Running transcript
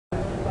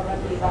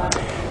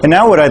And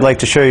now what I'd like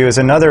to show you is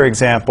another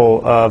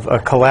example of a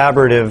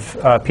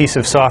collaborative piece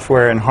of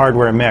software and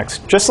hardware mix.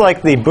 Just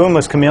like the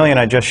boomless chameleon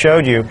I just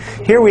showed you,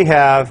 here we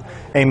have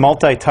a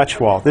multi-touch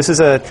wall. This is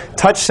a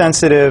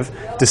touch-sensitive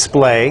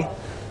display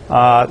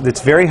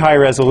that's very high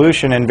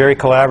resolution and very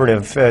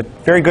collaborative,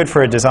 very good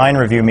for a design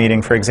review meeting,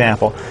 for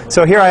example.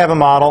 So here I have a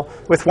model.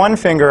 With one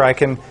finger I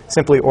can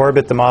simply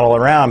orbit the model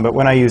around, but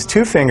when I use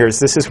two fingers,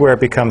 this is where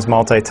it becomes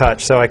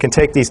multi-touch. So I can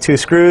take these two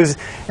screws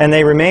and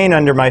they remain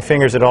under my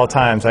fingers at all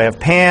times. I have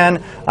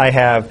pan, I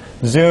have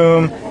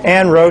zoom,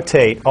 and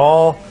rotate,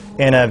 all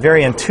in a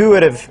very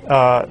intuitive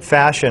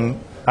fashion.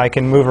 I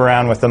can move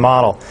around with the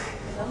model.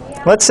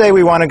 Let's say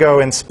we want to go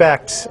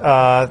inspect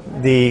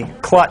the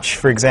clutch,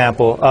 for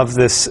example, of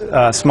this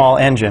small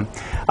engine.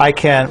 I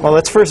can, well,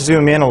 let's first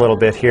zoom in a little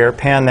bit here,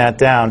 pan that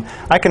down.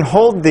 I can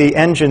hold the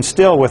engine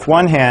still with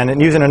one hand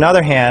and using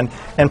another hand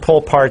and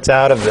pull parts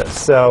out of this.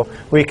 So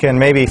we can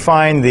maybe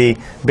find the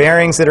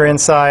bearings that are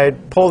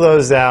inside, pull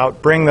those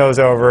out, bring those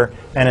over,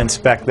 and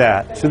inspect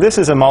that. So this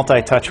is a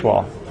multi-touch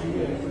wall.